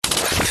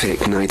Vic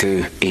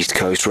Naidoo, East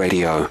Coast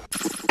Radio.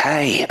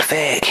 Hey,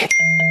 Vic.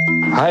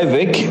 Hi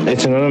Vic,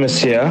 it's Anonymous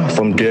here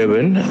from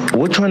Durban.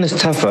 Which one is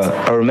tougher,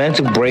 a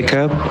romantic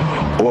breakup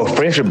or a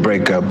friendship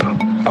breakup?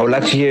 I would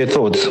like to hear your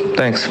thoughts.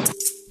 Thanks.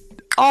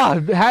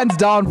 Hands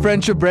down,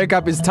 friendship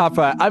breakup is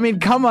tougher. I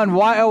mean, come on,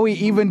 why are we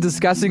even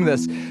discussing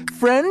this?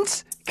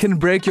 Friends can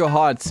break your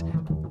heart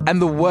and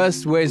the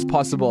worst ways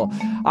possible.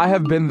 I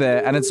have been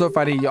there, and it's so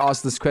funny you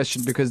asked this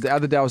question because the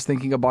other day I was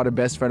thinking about a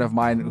best friend of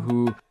mine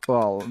who,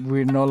 well,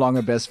 we're no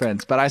longer best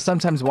friends, but I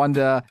sometimes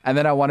wonder, and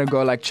then I want to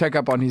go like check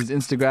up on his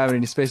Instagram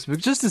and his Facebook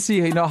just to see,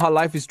 how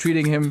life is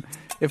treating him,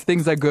 if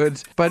things are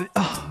good. But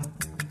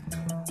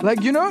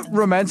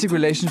romantic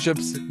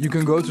relationships, you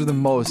can go through the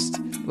most.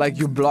 Like,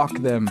 you block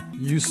them,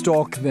 you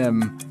stalk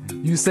them,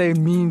 you say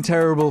mean,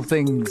 terrible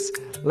things.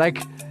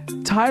 Like,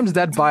 times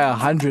that by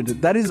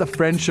 100, that is a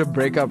friendship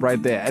breakup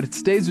right there. And it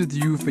stays with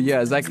you for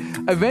years. Like,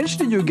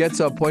 eventually you get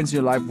to a point in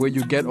your life where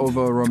you get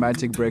over a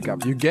romantic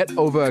breakup. You get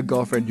over a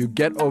girlfriend. You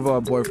get over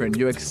a boyfriend.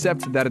 You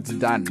accept that it's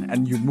done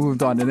and you've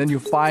moved on. And then you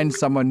find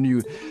someone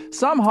new.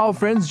 Somehow,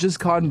 friends just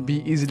can't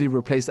be easily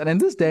replaced. And in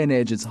this day and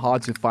age, it's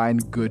hard to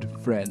find good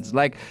friends.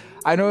 Like,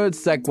 I know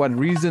it's like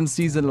reason,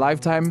 season,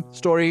 lifetime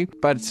story,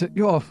 but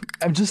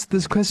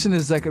this question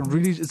is like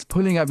it's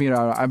pulling at me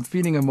now. I'm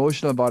feeling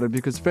emotional about it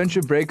because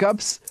friendship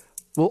breakups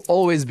will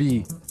always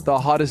be the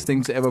hardest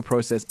thing to ever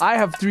process. I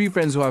have 3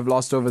 friends who I've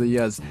lost over the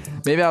years.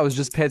 Maybe I was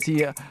just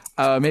petty.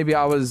 Maybe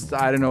I was,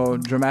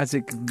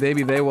 dramatic.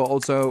 Maybe we were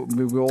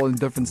all in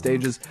different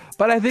stages.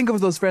 But I think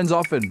of those friends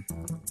often.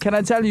 Can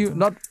I tell you,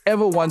 not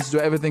ever once do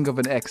I ever think of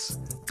an ex.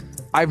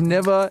 I've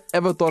never,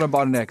 ever thought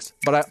about an ex,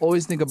 but I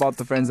always think about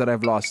the friends that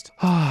I've lost.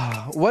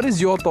 What is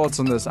your thoughts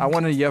on this? I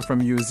want to hear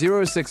from you.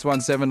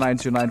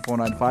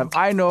 0617929495.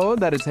 I know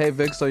that it's Hey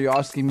Vic, so you're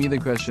asking me the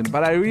question,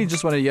 but I really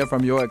just want to hear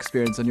from your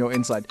experience and your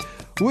insight.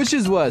 Which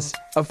is worse,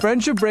 a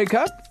friendship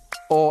breakup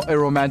or a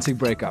romantic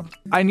breakup?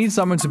 I need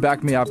someone to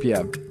back me up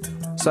here.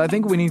 So I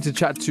think we need to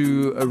chat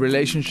to a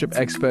relationship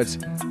expert,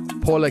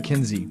 Paula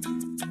Quinsee.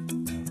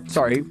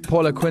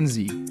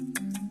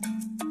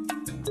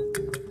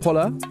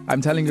 Paula,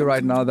 I'm telling you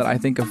right now that I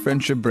think a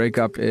friendship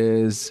breakup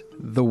is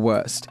the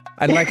worst.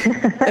 And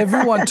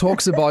everyone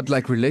talks about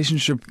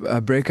relationship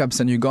breakups,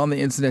 and you go on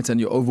the internet and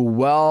you're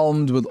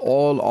overwhelmed with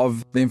all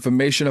of the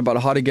information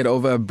about how to get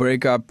over a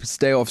breakup,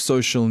 stay off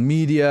social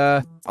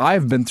media.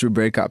 I've been through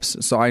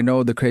breakups, so I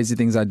know the crazy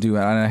things I do,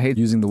 and I hate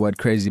using the word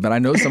crazy, but I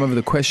know some of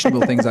the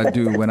questionable things I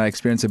do when I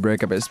experience a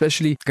breakup,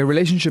 especially a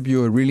relationship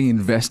you're really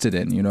invested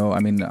in, I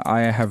mean,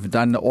 I have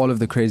done all of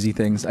the crazy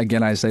things.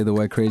 Again, I say the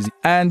word crazy.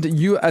 And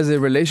you, as a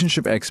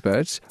relationship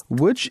expert,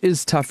 which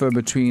is tougher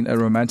between a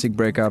romantic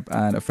breakup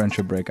and a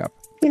friendship breakup?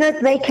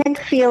 They can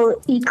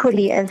feel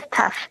equally as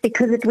tough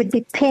because it would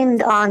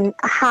depend on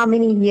how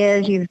many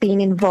years you've been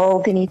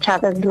involved in each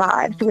other's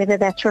lives, whether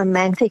that's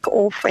romantic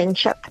or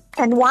friendship.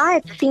 And why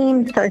it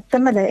seems so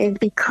similar is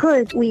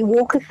because we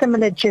walk a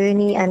similar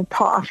journey and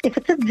path. If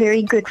it's a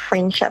very good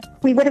friendship,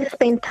 we would have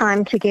spent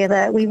time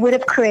together. We would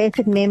have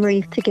created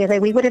memories together.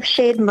 We would have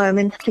shared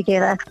moments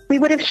together. We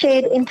would have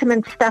shared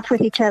intimate stuff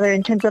with each other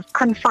in terms of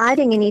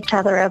confiding in each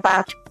other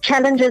about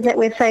challenges that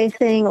we're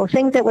facing or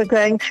things that we're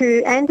going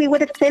through. And we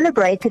would have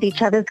celebrated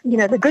each other's,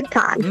 the good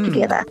times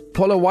together.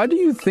 Paula, why do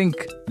you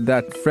think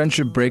that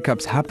friendship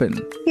breakups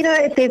happen?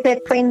 If there's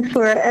that friends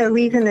for a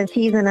reason, a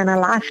season, and a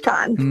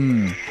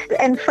lifetime.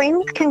 And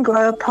friends can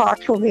grow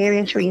apart for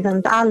various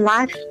reasons. Our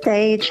life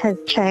stage has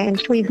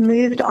changed. We've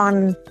moved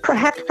on.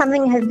 Perhaps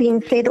something has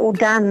been said or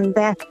done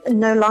that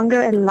no longer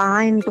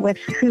aligns with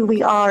who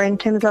we are in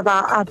terms of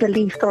our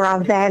beliefs or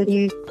our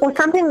values, or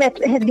something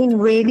that has been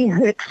really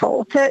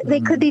hurtful. So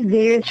there could be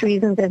various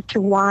reasons as to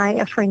why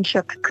a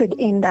friendship could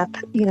end up,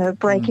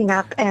 breaking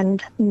up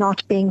and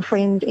not being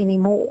friends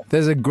anymore.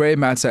 There's a grey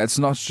matter. It's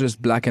not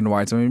just black and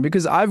white. I mean,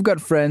 because I've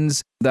got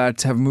friends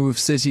that have moved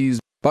cities.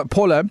 But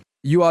Paula,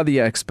 you are the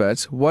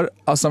expert. What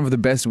are some of the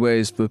best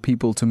ways for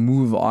people to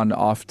move on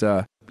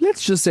after,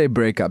 let's just say,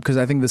 breakup? Because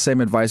I think the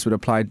same advice would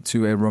apply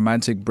to a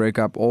romantic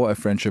breakup or a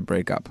friendship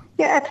breakup.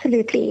 Yeah,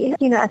 absolutely.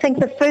 I think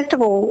that first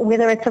of all,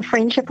 whether it's a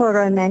friendship or a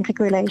romantic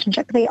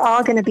relationship, there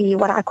are going to be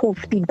what I call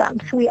speed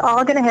bumps. We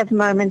are going to have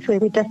moments where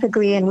we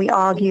disagree and we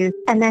argue,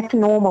 and that's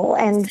normal,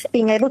 and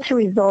being able to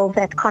resolve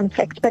that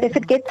conflict. But if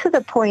it gets to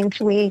the point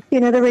where,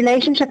 the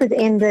relationship has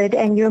ended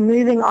and you're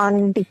moving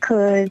on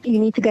because you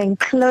need to gain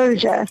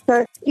closure,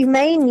 so you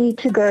may need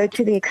to go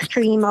to the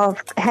extreme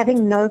of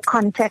having no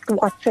contact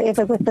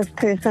whatsoever with this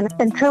person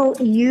until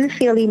you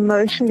feel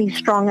emotionally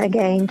strong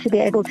again to be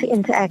able to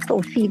interact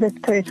or see this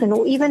person,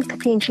 or even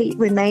potentially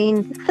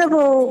remain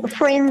civil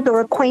friends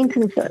or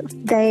acquaintances.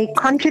 They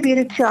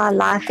contributed to our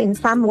life in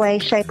some way,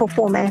 shape or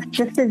format,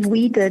 just as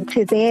we did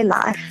to their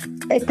life.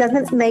 It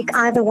doesn't make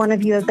either one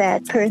of you a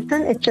bad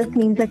person. It just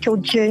means that your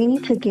journey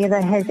together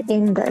has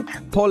ended.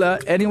 Paula,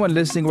 anyone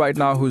listening right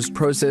now who's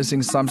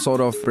processing some sort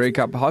of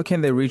breakup, how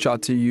can they reach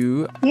out to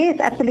you? Yes,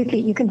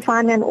 absolutely. You can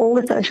find me on all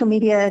the social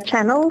media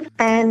channels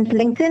and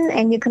LinkedIn,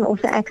 and you can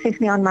also access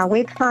me on my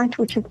website,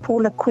 which is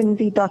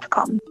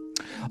paulaquinsee.com.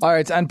 All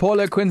right, and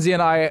Paula Quinsee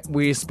and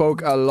we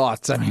spoke a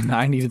lot. I mean,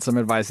 I needed some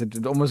advice. It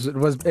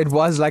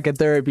was like a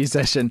therapy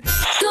session.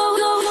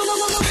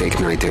 Vic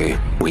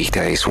Naidoo,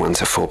 weekdays 1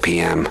 to 4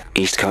 p.m.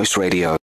 East Coast Radio.